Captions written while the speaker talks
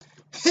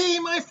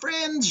my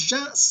friends,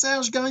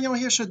 Jean-Serge Gagnon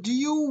here. So do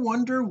you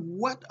wonder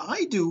what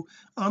I do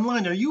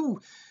online? Are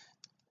you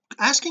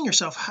asking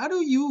yourself, how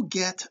do you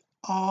get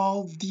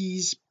all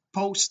these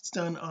posts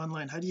done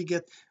online? How do you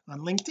get on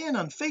LinkedIn,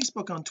 on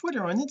Facebook, on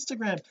Twitter, on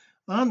Instagram,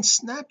 on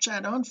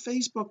Snapchat, on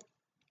Facebook,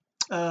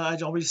 I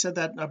already said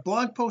that, a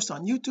blog post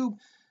on YouTube,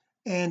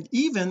 and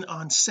even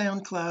on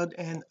SoundCloud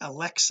and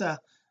Alexa,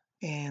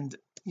 and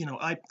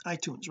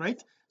iTunes,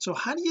 right? So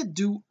how do you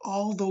do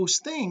all those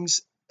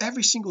things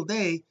every single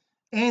day,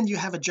 and you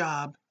have a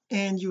job,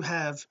 and you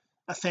have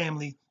a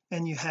family,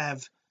 and you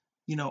have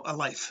a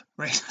life,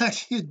 right? How do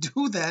you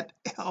do that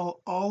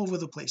all over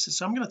the places?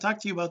 So I'm going to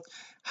talk to you about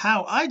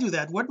how I do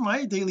that, what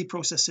my daily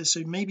process is,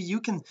 so maybe you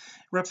can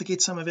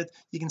replicate some of it.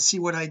 You can see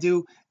what I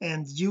do,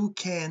 and you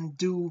can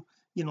do,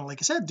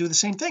 like I said, do the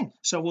same thing.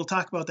 So we'll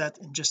talk about that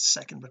in just a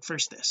second, but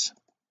first this.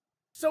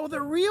 So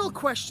the real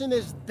question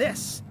is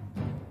this: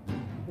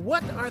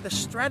 what are the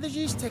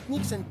strategies,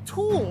 techniques, and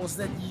tools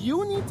that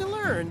you need to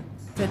learn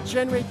to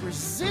generate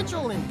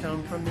residual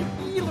income from the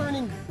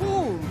e-learning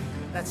boom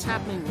that's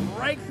happening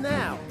right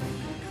now?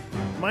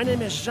 My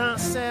name is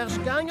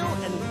Jean-Serge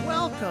Gagnon, and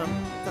welcome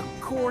to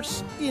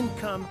Course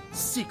Income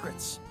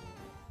Secrets.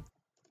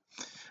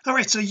 All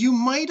right, so you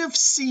might have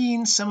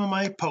seen some of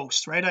my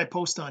posts, right? I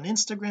post on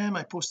Instagram,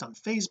 I post on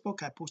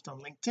Facebook, I post on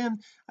LinkedIn,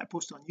 I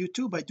post on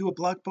YouTube, I do a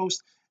blog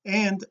post,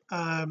 and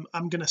I'm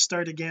going to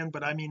start again,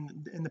 but I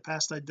mean, in the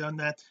past I've done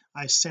that.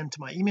 I send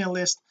to my email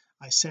list,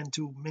 I send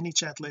to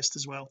ManyChat list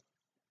as well,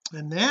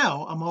 and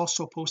now I'm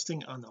also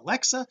posting on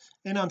Alexa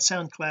and on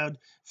SoundCloud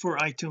for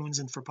iTunes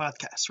and for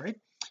podcasts, right?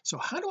 So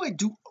how do I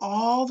do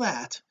all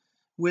that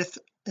with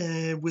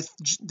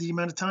the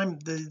amount of time,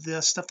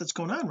 the stuff that's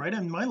going on, right?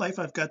 In my life,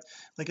 I've got,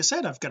 like I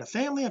said, I've got a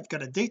family, I've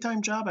got a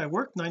daytime job, I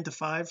work 9 to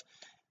 5,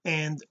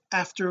 and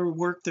after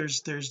work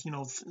there's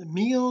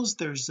meals,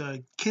 there's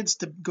kids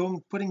to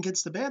go, putting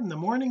kids to bed in the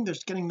morning,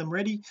 there's getting them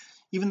ready.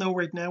 Even though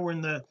right now we're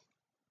in the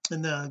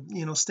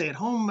stay at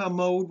home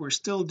mode, we're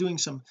still doing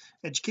some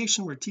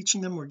education, we're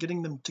teaching them, we're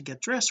getting them to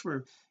get dressed,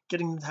 we're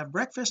getting them to have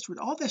breakfast.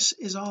 All this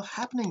is all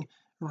happening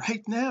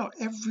right now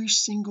every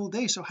single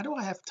day. So how do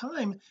I have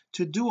time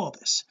to do all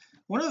this?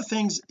 One of the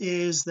things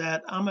is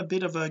that I'm a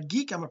bit of a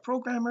geek, I'm a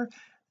programmer,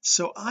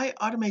 so I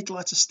automate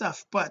lots of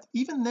stuff, but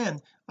even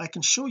then I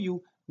can show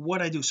you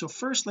what I do. So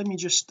first, let me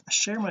just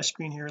share my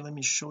screen here. Let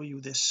me show you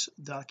this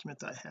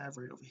document I have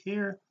right over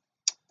here.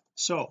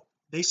 So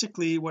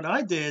basically what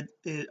I did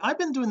is, I've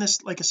been doing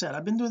this, like I said,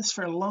 I've been doing this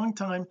for a long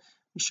time.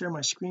 Let me share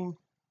my screen.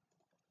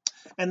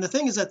 And the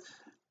thing is that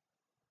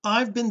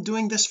I've been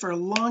doing this for a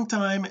long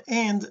time,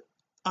 and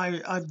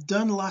I've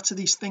done lots of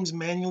these things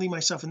manually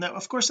myself, and that,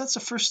 of course, that's the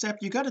first step.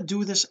 You got to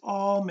do this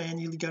all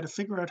manually. You got to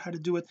figure out how to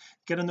do it.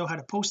 You got to know how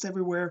to post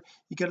everywhere.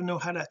 You got to know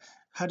how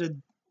to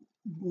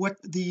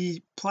what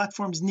the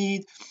platforms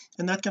need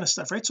and that kind of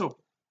stuff, right? So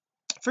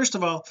first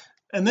of all,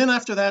 and then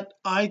after that,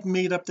 I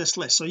made up this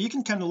list. So you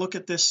can kind of look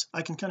at this.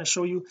 I can kind of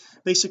show you.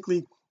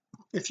 Basically,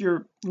 if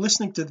you're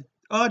listening to the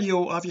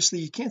audio, obviously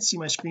you can't see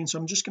my screen, so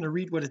I'm just going to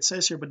read what it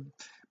says here. But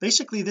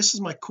basically, this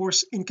is my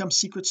Course Income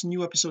Secrets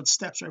new episode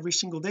steps. So every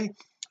single day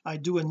I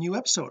do a new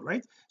episode,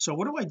 right? So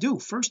what do I do?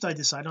 First, I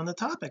decide on the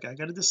topic. I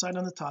got to decide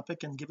on the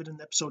topic and give it an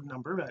episode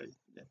number.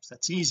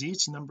 That's easy.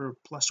 It's number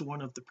plus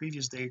one of the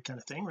previous day kind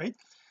of thing, right?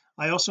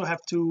 I also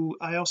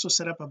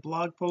set up a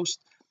blog post,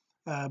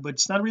 but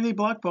it's not really a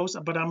blog post,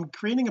 but I'm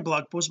creating a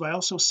blog post. But I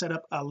also set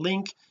up a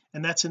link,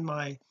 and that's in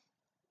my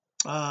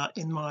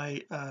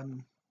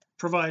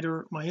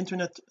provider, my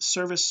internet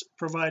service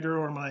provider,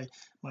 or my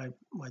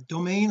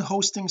domain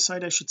hosting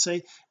site, I should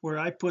say, where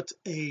I put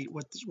a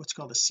what's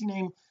called a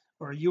CNAME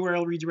or a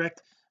URL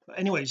redirect.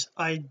 Anyways,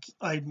 I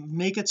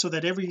make it so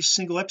that every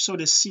single episode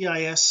is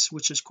CIS,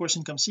 which is Course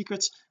Income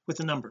Secrets, with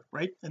a number,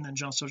 right? And then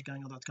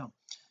jeansergegagnon.com.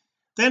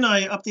 Then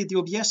I update the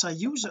OBS. I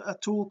use a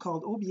tool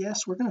called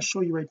OBS. We're going to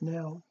show you right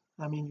now.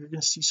 I mean, you're going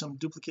to see some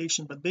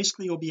duplication, but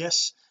basically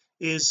OBS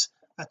is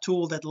a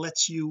tool that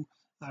lets you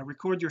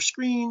record your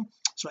screen.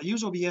 So I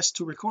use OBS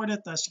to record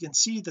it. As you can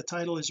see, the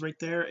title is right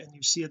there, and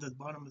you see it at the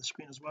bottom of the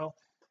screen as well.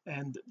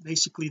 And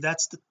basically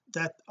that's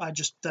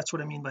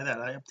what I mean by that.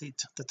 I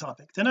update the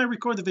topic, then I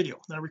record the video.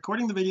 Now,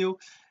 recording the video,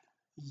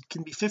 it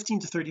can be 15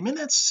 to 30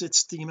 minutes.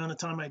 It's the amount of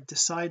time I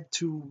decide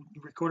to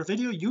record a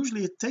video.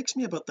 Usually it takes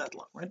me about that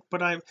long, right?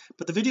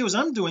 But the videos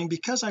I'm doing,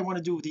 because I want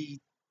to do the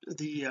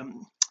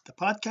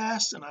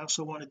podcast, and I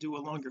also want to do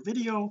a longer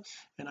video,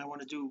 and I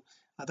want to do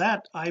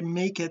that, I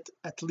make it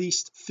at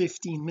least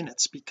 15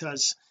 minutes,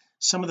 because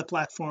some of the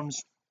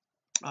platforms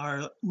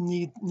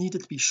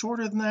needed to be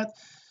shorter than that.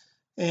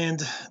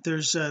 And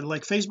there's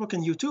like Facebook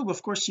and YouTube,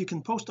 of course, you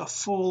can post a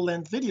full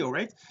length video,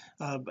 right?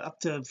 Up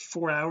to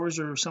 4 hours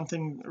or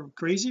something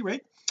crazy,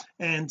 right?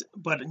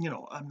 But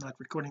I'm not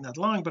recording that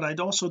long, but I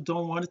also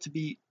don't want it to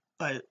be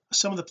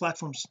some of the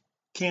platforms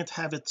can't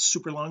have it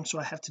super long, so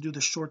I have to do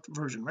the short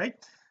version, right?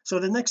 So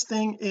the next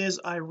thing is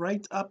I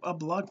write up a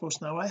blog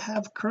post. Now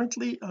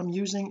I'm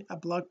using a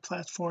blog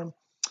platform,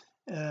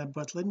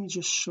 but let me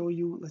just show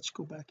you. Let's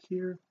go back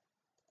here.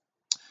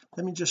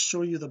 Let me just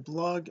show you the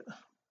blog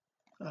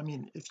I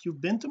mean, if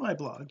you've been to my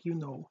blog, you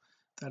know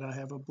that I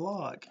have a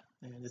blog,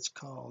 and it's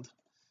called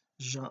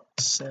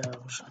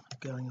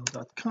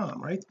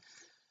jeansergegagnon.com, right?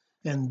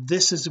 And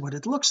this is what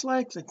it looks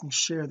like. Let me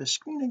share the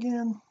screen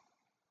again.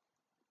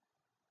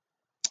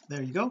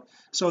 There you go.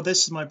 So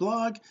this is my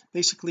blog.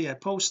 Basically, I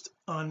post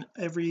on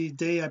every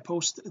day. I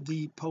post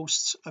the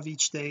posts of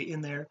each day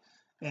in there,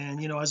 and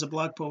as a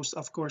blog post,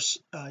 of course,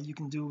 you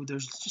can do,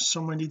 there's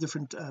so many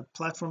different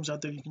platforms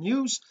out there you can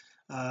use.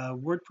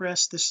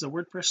 WordPress, this is a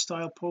WordPress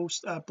style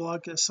post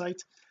blog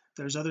site.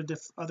 There's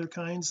other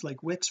kinds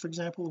like Wix, for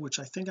example, which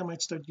I think I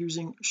might start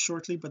using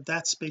shortly, but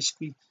that's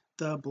basically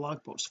the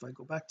blog post. If I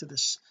go back to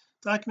this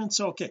document,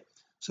 so okay,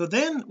 so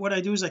then what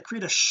I do is I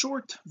create a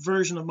short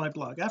version of my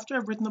blog. After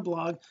I've written the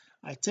blog,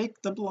 I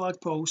take the blog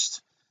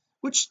post,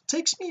 which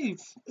takes me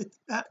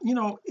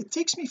it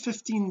takes me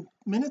 15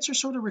 minutes or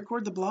so to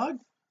record the blog.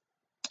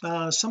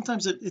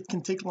 Sometimes it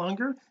can take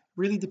longer,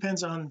 really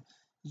depends on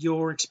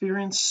your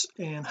experience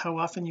and how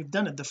often you've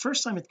done it. The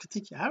first time it could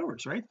take you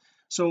hours, right?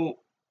 So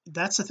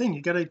that's the thing,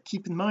 you got to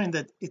keep in mind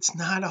that it's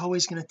not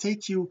always going to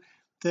take you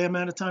the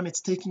amount of time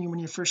it's taking you when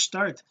you first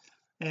start.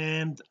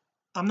 And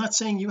I'm not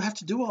saying you have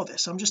to do all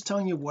this, I'm just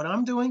telling you what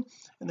I'm doing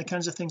and the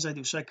kinds of things I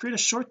do. So I create a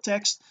short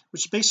text,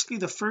 which is basically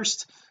the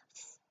first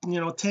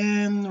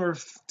 10 or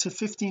to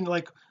 15,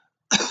 like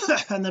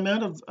an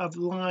amount of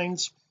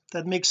lines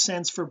that makes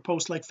sense for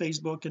posts like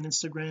Facebook and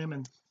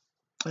Instagram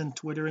and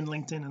Twitter and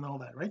LinkedIn and all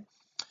that, right?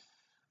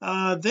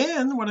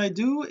 Then what I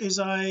do is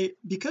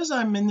because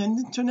I'm in an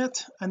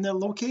internet and the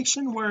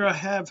location where I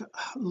have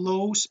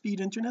low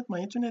speed internet, my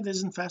internet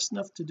isn't fast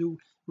enough to do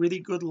really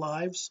good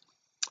lives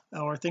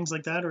or things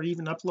like that, or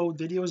even upload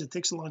videos. It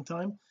takes a long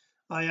time.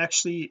 I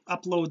actually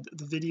upload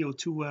the video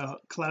to a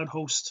cloud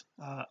host.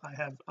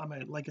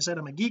 Like I said,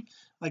 I'm a geek.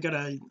 I got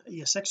a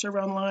ESX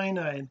server online.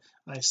 I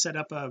set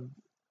up a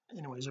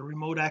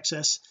remote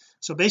access.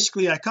 So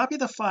basically I copy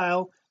the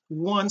file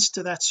once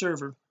to that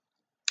server,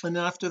 and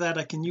then after that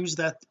I can use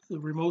that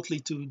remotely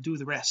to do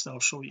the rest. I'll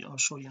show you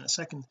in a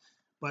second.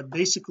 But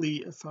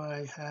basically, if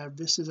I have,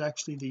 this is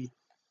actually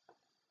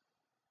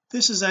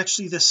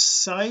the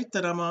site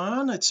that I'm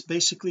on. It's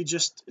basically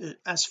just,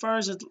 as far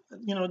as it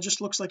just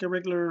looks like a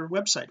regular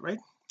website, right?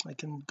 I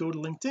can go to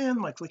LinkedIn,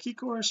 my Click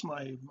eCourse,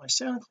 my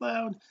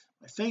SoundCloud,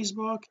 my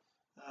Facebook.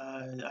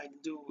 I can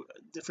do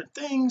different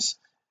things,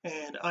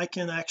 and I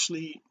can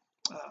actually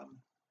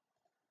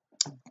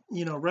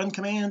run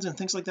commands and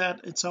things like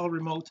that. It's all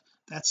remote.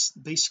 That's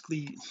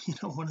basically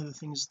one of the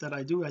things that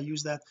I do. I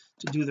use that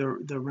to do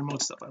the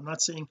remote stuff. I'm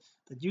not saying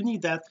that you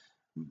need that,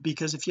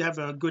 because if you have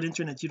a good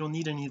internet you don't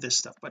need any of this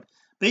stuff. But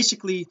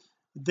basically,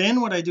 then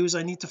what I do is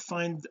I need to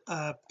find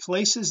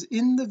places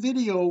in the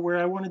video where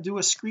I want to do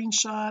a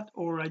screenshot,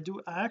 or I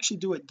actually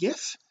do a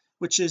GIF,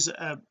 which is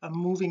a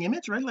moving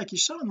image, right? Like you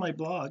saw in my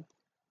blog.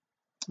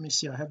 Let me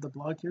see, I have the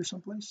blog here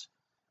someplace.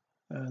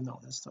 No,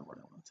 that's not what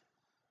I want.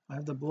 I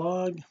have the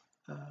blog.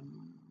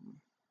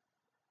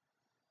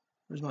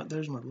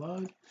 There's my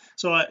blog.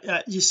 So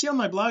you see on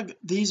my blog,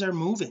 these are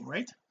moving,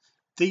 right?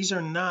 These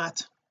are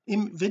not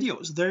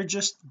videos, they're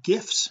just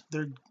GIFs.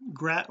 They're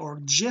or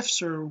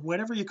GIFs, or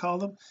whatever you call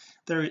them.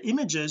 They're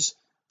images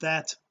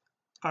that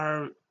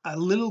are a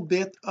little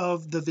bit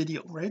of the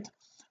video, right?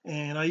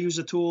 And I use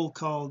a tool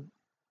called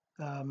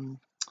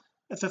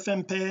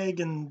FFmpeg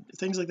and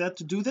things like that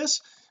to do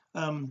this.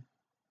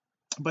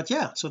 But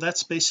yeah, so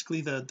that's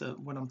basically the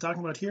what I'm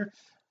talking about here.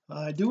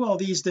 I do all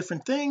these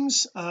different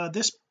things.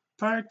 This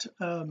part,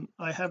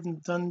 I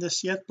haven't done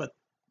this yet, but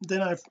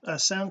then I've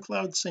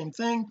SoundCloud, same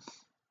thing.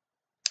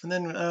 And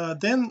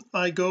then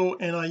I go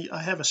and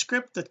I have a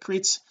script that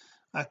creates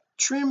a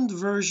trimmed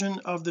version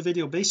of the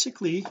video.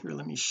 Basically, here,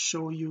 let me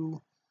show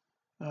you.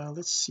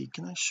 Let's see,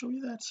 can I show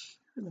you that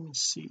here? Let me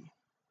see.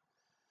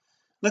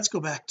 Let's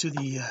go back to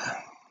the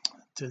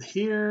to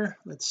here.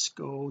 Let's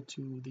go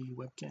to the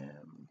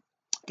webcam.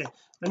 Okay,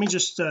 let me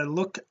just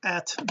look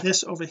at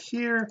this over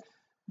here.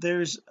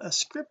 There's a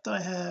script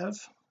I have.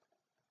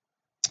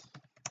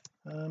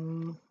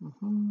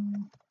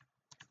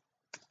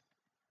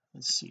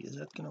 Let's see, is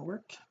that going to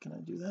work? Can I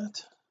do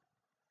that?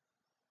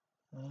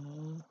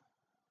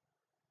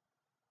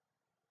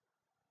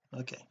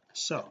 Okay,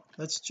 so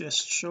let's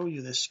just show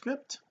you this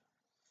script.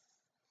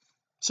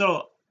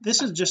 So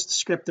this is just the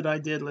script that I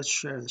did. Let's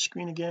share the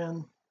screen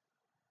again.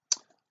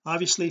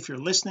 Obviously, if you're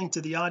listening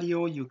to the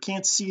audio, you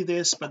can't see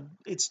this, but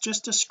it's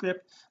just a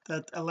script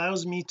that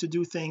allows me to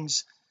do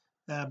things.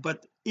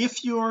 But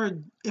if you're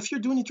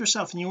doing it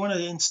yourself and you want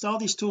to install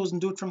these tools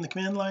and do it from the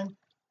command line,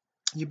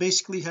 you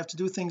basically have to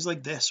do things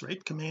like this,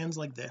 right? Commands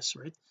like this,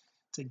 right,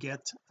 to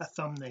get a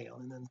thumbnail,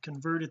 and then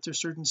convert it to a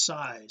certain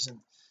size. And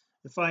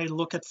if I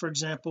look at, for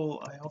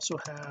example, I also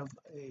have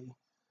a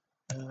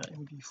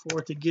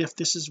MP4 to GIF.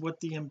 This is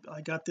what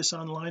I got this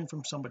online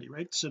from somebody,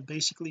 right? So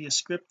basically a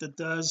script that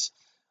does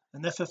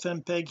an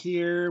FFmpeg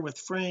here with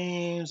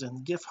frames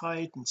and GIF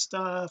height and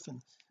stuff.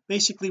 And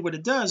basically what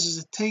it does is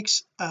it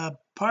takes a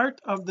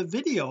part of the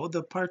video,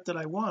 the part that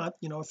I want.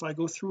 If I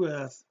go through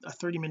a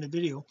 30-minute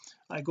video,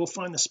 I go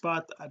find the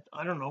spot at,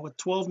 I don't know, a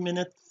 12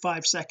 minute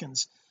 5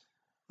 seconds.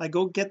 I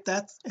go get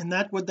that, and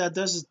that what that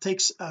does is it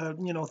takes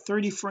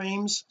 30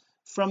 frames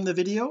from the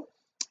video,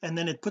 and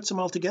then it puts them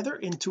all together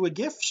into a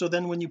GIF. So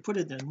then when you put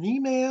it in an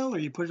email or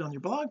you put it on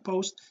your blog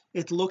post,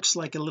 it looks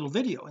like a little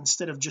video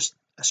instead of just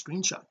a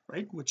screenshot,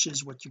 right, which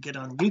is what you get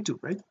on YouTube,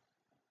 right?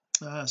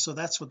 So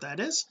that's what that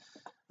is.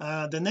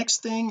 The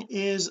next thing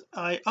is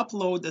I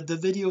upload the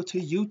video to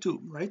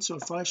YouTube, right? So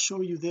if I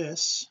show you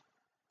this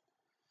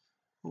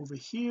over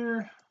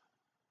here,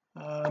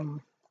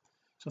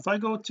 so if I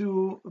go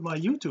to my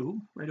YouTube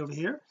right over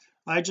here,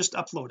 I just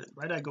upload it,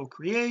 right? I go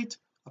create,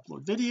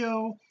 upload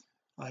video,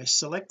 I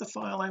select the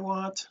file I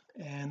want,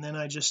 and then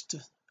I just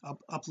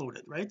upload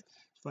it, right?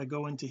 If I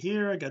go into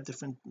here, I got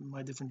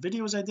my different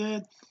videos I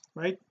did,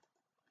 right?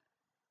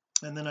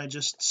 And then I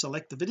just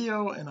select the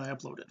video and I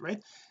upload it,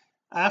 right?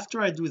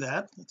 After I do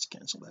that, let's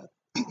cancel that.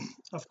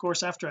 Of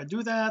course, after I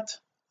do that,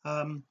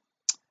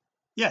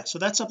 yeah, so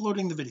that's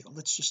uploading the video.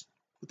 Let's just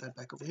put that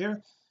back over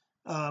here.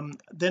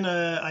 Then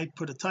I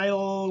put a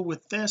title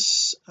with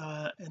this,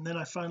 and then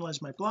I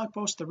finalize my blog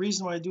post. The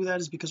reason why I do that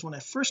is because when I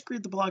first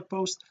create the blog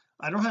post,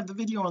 I don't have the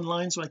video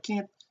online, so I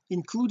can't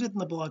include it in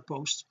the blog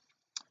post,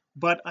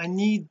 but I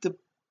need the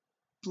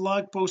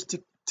blog post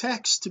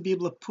text to be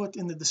able to put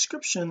in the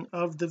description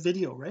of the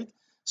video, right?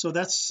 So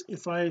that's,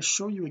 if I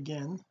show you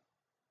again,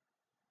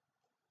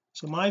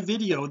 so my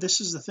video,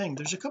 this is the thing,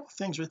 there's a couple of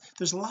things, right?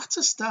 There's lots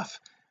of stuff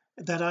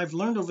that I've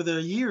learned over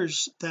the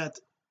years that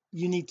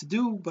you need to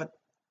do, but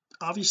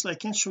obviously I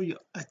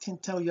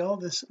can't tell you all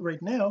this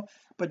right now.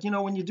 But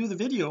when you do the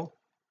video,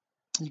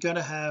 you got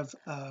to have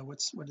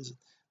what is it,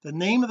 the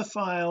name of the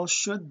file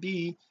should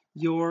be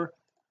your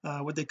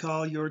what they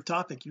call your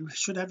topic. You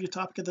should have your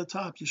topic at the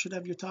top, you should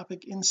have your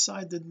topic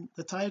inside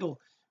the title,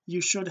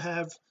 you should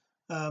have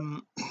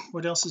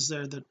what else is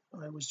there that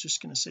I was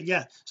just going to say,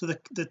 yeah, so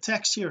the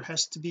text here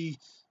has to be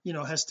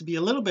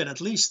a little bit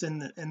at least,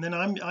 and then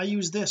I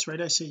use this,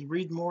 right? I say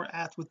read more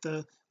with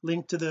the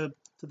link to the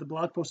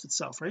blog post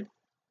itself, right?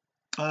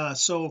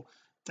 So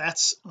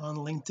that's on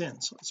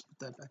LinkedIn. So let's put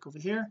that back over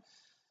here.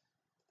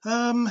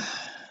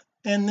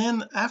 And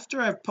then after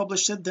I've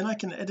published it, then I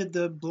can edit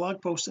the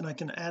blog post and I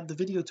can add the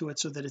video to it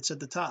so that it's at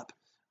the top,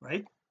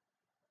 right?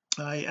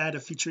 I add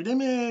a featured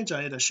image,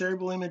 I add a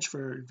shareable image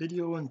for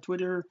video and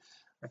Twitter,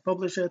 I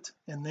publish it,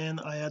 and then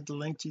I add the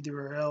link to the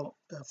URL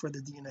for the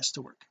DNS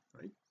to work,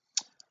 right?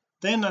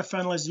 Then I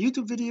finalize the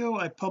YouTube video,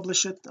 I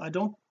publish it, I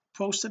don't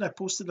post it, I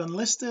post it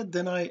unlisted,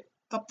 then I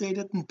update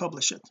it and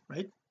publish it,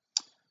 right?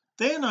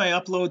 Then I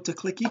upload to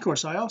Click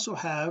eCourse. I also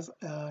have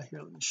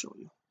here, let me show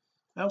you,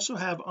 I also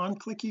have on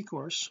Click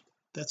eCourse,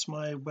 that's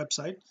my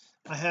website,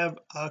 I have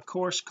a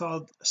course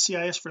called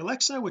CIS for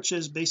Alexa, which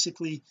is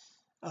basically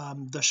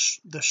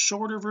the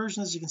shorter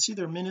version. As you can see,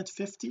 they're minute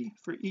 50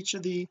 for each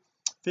of the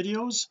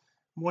videos.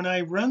 When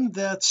I run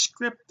that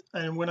script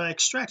and when I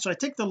extract, so I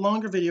take the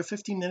longer video,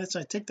 15 minutes,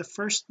 I take the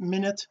first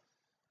minute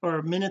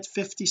or minute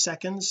 50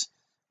 seconds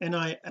and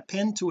I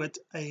append to it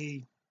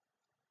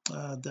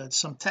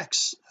some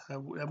text.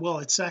 Well,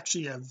 it's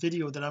actually a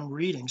video that I'm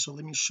reading, so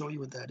let me show you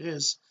what that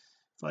is.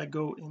 If I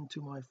go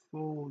into my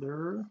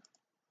folder,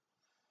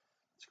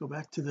 let's go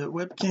back to the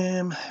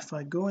webcam. If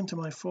I go into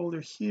my folder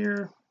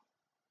here,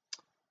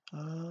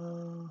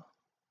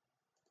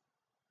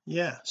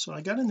 yeah, so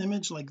I got an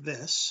image like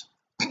this.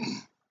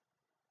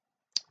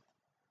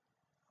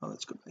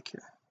 Let's go back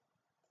here.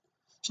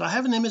 So I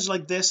have an image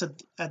like this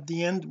at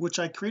the end, which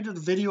I created a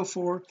video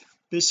for.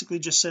 Basically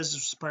just says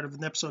it's part of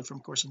an episode from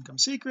Course Income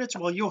Secrets.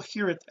 Well, you'll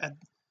hear it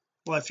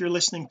if you're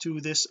listening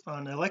to this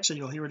on Alexa,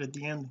 you'll hear it at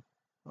the end.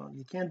 Well,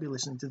 you can't be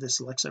listening to this,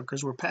 Alexa,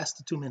 because we're past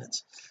the 2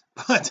 minutes,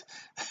 but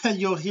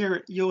you'll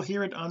hear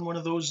it on one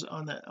of those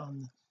on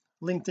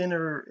LinkedIn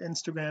or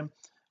Instagram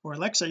or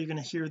Alexa. You're going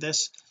to hear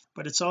this,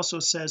 but it also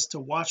says to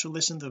watch or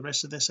listen to the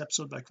rest of this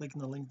episode by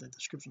clicking the link in the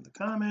description of the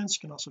comments.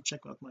 You can also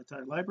check out my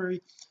entire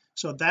library.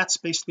 So that's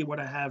basically what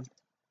I have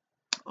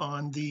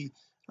on the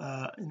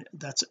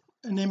that's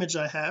an image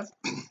I have.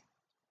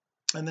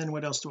 And then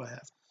what else do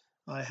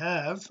I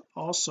have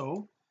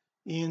also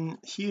in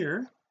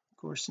here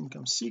Course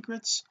Income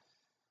Secrets.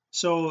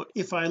 So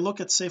if I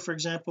look at, say, for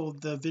example,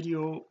 the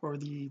video or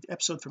the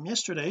episode from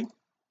yesterday,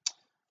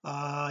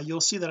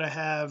 you'll see that I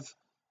have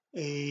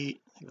here,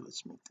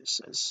 let's make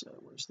this as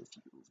where's the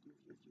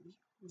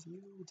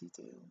view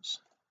details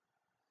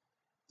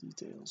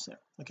there.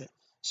 Okay,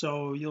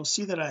 so you'll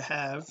see that I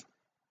have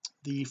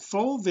the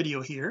full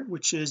video here,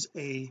 which is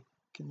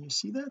can you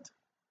see that?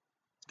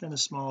 It's kind of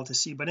small to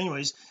see, but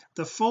anyways,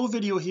 the full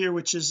video here,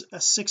 which is a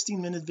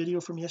 16-minute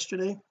video from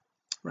yesterday,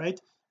 right?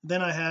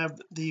 Then I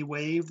have the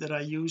wave that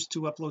I use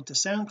to upload to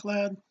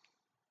SoundCloud.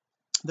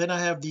 Then I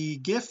have the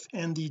GIF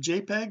and the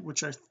JPEG,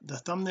 which are the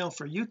thumbnail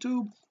for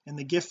YouTube, and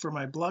the GIF for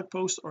my blog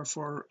post or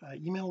for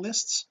email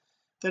lists.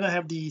 Then I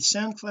have the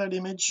SoundCloud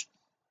image,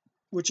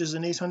 which is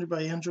an 800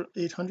 by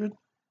 800,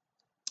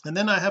 and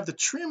then I have the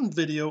trimmed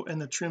video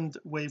and the trimmed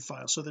wave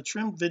file. So the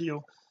trimmed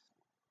video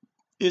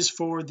is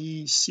for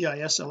the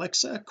CIS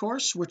Alexa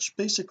course, which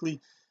basically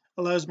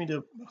allows me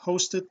to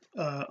host it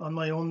on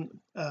my own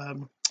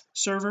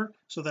server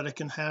so that I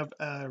can have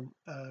an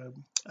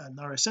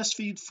RSS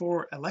feed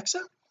for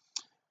Alexa,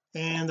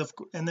 and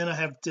then I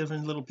have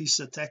different little pieces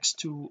of text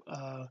to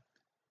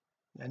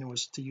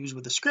anyways to use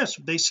with the scripts.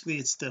 Basically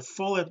it's the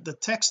full of the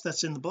text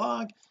that's in the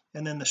blog,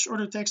 and then the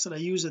shorter text that I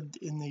use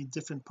in the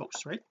different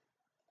posts, right?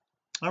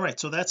 All right,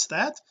 so that's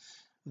that.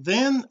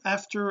 Then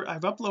after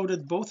I've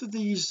uploaded both of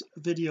these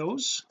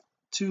videos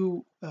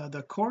to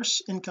the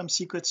course Income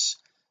Secrets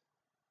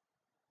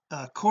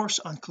course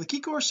on Click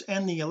eCourse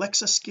and the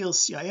Alexa Skills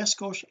CIS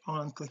course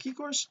on Click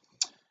eCourse,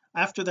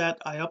 after that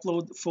I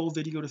upload the full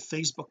video to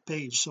Facebook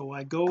page. So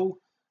I go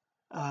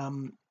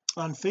on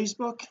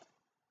Facebook.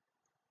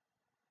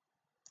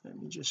 Let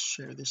me just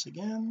share this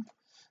again.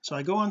 So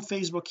I go on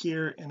Facebook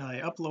here and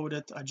I upload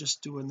it. I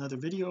just do another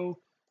video.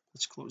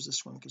 Let's close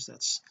this one because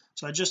that's,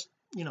 so I just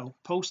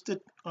post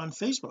it on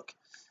Facebook.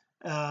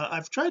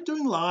 I've tried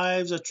doing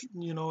lives,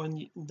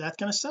 and that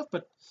kind of stuff,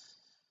 but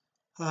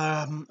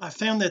I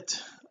found that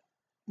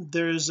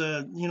there's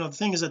the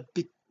thing is that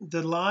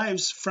the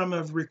lives from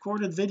a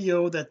recorded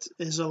video that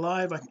is a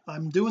live,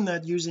 I'm doing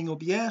that using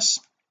OBS.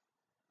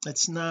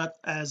 It's not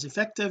as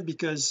effective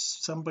because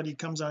somebody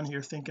comes on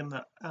here thinking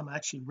that I'm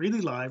actually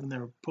really live and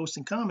they're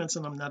posting comments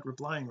and I'm not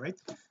replying, right,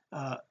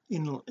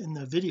 in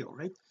the video,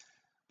 right?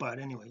 But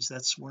anyways,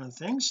 that's one of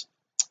the things.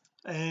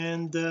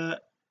 And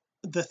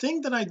the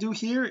thing that I do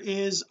here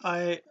is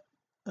I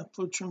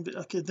upload trim.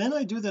 Okay, then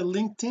I do the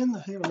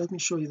LinkedIn. Here, let me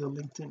show you the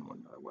LinkedIn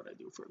one, what I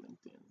do for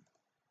LinkedIn.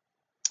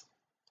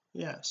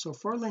 Yeah, so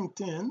for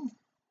LinkedIn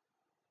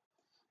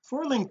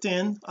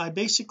I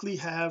basically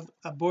have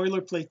a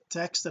boilerplate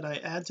text that I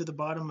add to the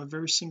bottom of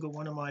every single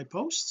one of my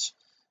posts,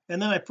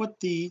 and then I put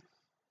the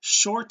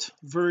short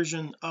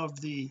version of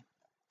the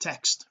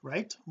text,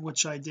 right,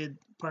 which I did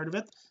part of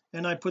it,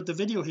 and I put the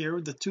video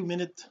here, the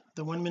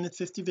 1 minute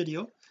 50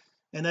 video,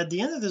 and at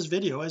the end of this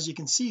video, as you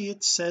can see,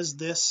 it says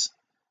this,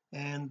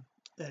 and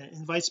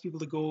invites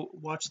people to go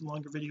watch the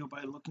longer video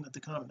by looking at the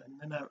comment,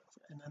 and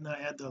then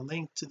I add the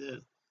link to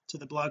the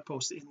blog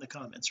post in the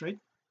comments, right?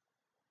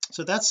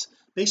 So that's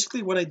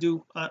basically what I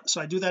do.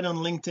 So I do that on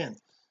LinkedIn.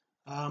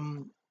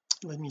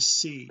 Let me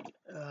see,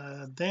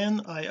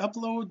 then I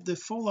upload the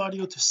full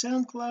audio to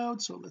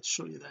SoundCloud. So let's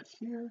show you that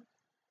here.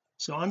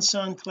 So on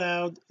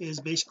SoundCloud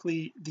is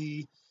basically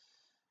the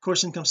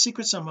Course Income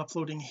Secrets I'm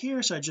uploading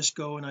here. So I just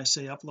go and I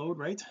say upload,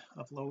 right,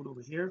 upload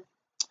over here,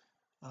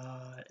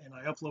 and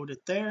I upload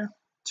it there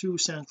to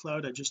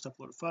SoundCloud. I just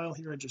upload a file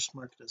here. I just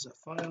mark it as a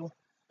file,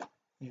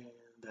 and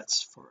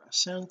that's for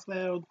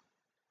SoundCloud.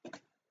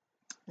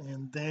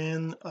 And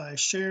then I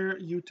share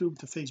YouTube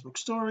to Facebook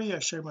story. I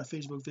share my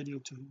Facebook video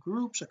to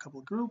groups, a couple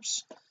of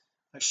groups.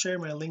 I share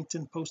my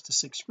LinkedIn post to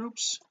 6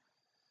 groups,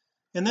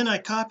 and then I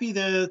copy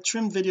the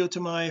trimmed video to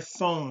my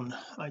phone.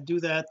 I do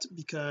that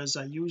because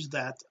I use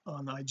that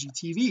on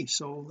IGTV.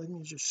 So let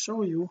me just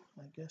show you.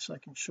 I guess I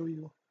can show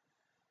you.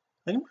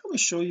 I can probably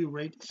show you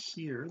right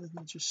here. Let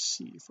me just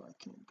see if I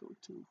can go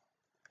to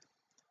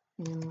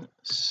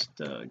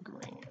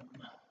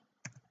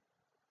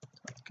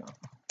Instagram.com.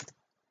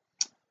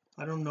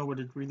 I don't know what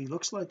it really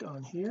looks like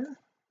on here.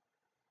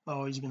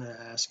 Oh, he's going to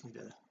ask me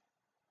to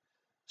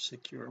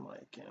secure my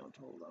account.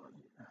 Hold on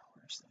here.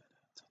 Where's that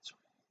at? That's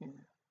right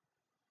here.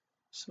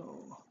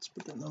 So let's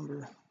put the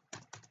number.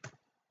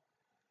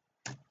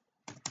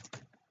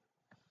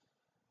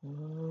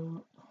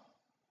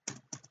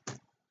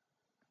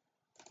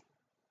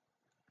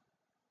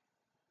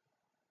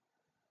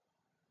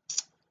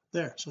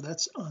 There, so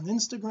that's on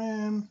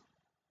Instagram.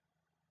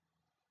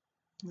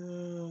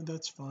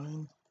 That's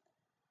fine.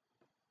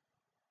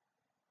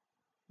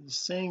 He's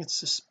saying it's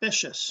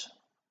suspicious.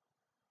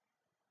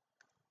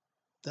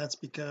 That's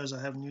because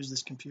I haven't used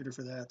this computer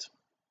for that. So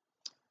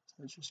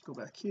let's just go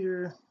back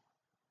here.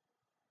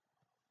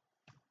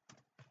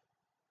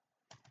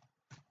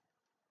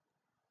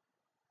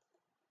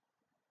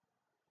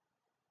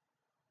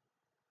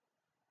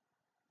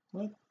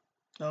 What?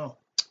 Oh,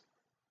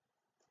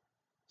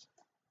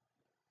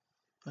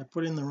 I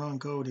put in the wrong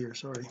code here,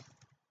 sorry.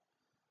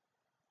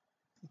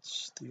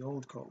 It's the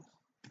old code.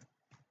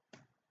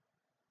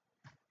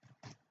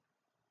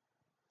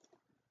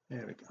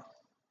 There we go.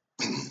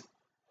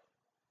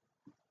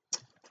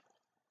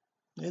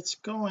 It's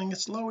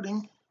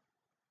loading.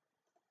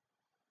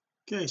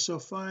 Okay, so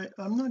if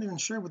I'm not even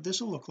sure what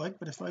this will look like,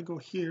 but if I go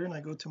here and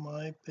I go to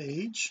my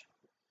page,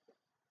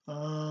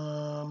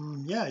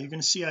 yeah, you're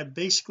going to see I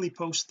basically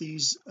post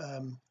these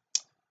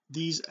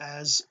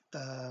as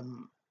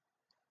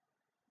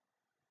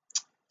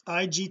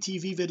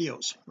IGTV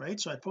videos, right?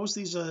 So I post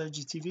these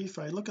IGTV. If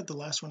I look at the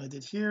last one I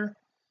did here,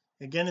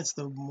 again, it's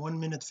the 1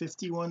 minute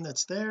 50 one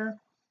that's there,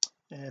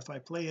 and if I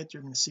play it,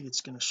 you're going to see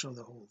it's going to show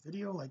the whole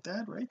video like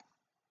that, right?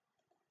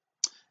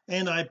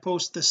 And I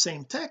post the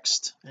same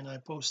text, and I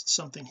post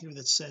something here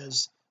that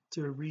says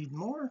to read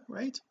more,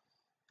 right?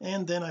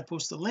 And then I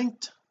post a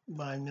link.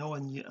 I know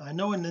in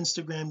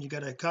Instagram you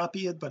got to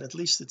copy it, but at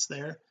least it's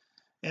there.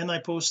 And I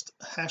post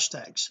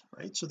hashtags,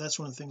 right? So that's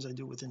one of the things I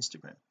do with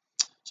Instagram.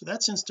 So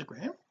that's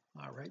Instagram.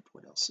 All right,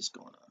 what else is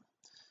going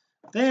on?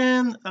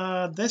 Then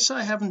this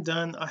I haven't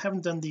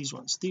done these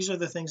ones. These are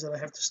the things that I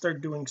have to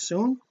start doing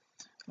soon.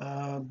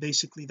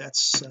 Basically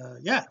that's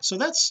yeah, so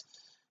that's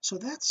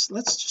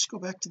let's just go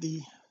back to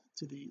the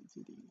video.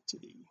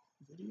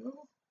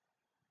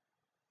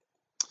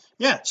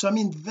 Yeah, so I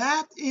mean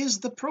that is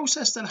the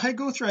process that I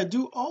go through. I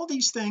do all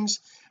these things.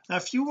 Now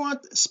if you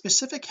want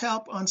specific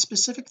help on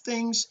specific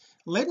things,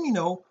 let me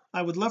know.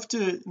 I would love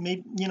to,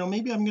 maybe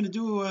I'm going to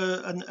do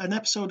an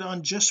episode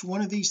on just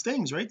one of these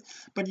things, right?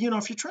 But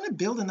if you're trying to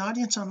build an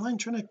audience online,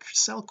 trying to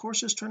sell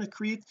courses, trying to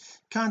create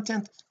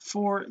content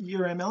for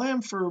your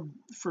MLM, for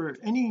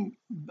any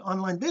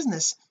online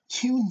business,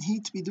 you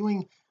need to be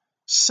doing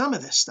some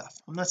of this stuff.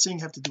 I'm not saying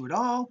you have to do it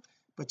all,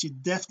 but you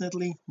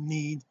definitely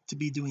need to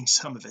be doing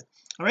some of it.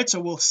 All right, so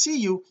we'll see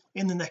you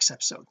in the next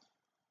episode.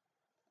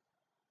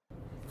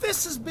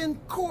 This has been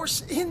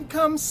Course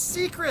Income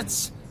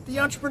Secrets, the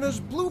entrepreneur's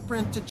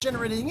blueprint to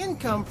generating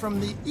income from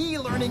the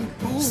e-learning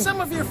boom.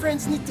 Some of your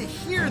friends need to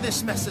hear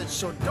this message,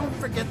 so don't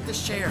forget to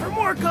share. For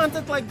more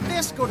content like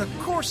this, go to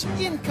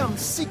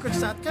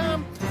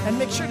CourseIncomeSecrets.com and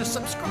make sure to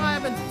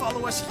subscribe and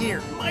follow us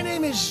here. My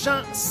name is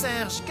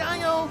Jean-Serge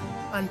Gagnon.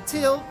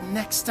 Until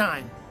next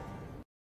time.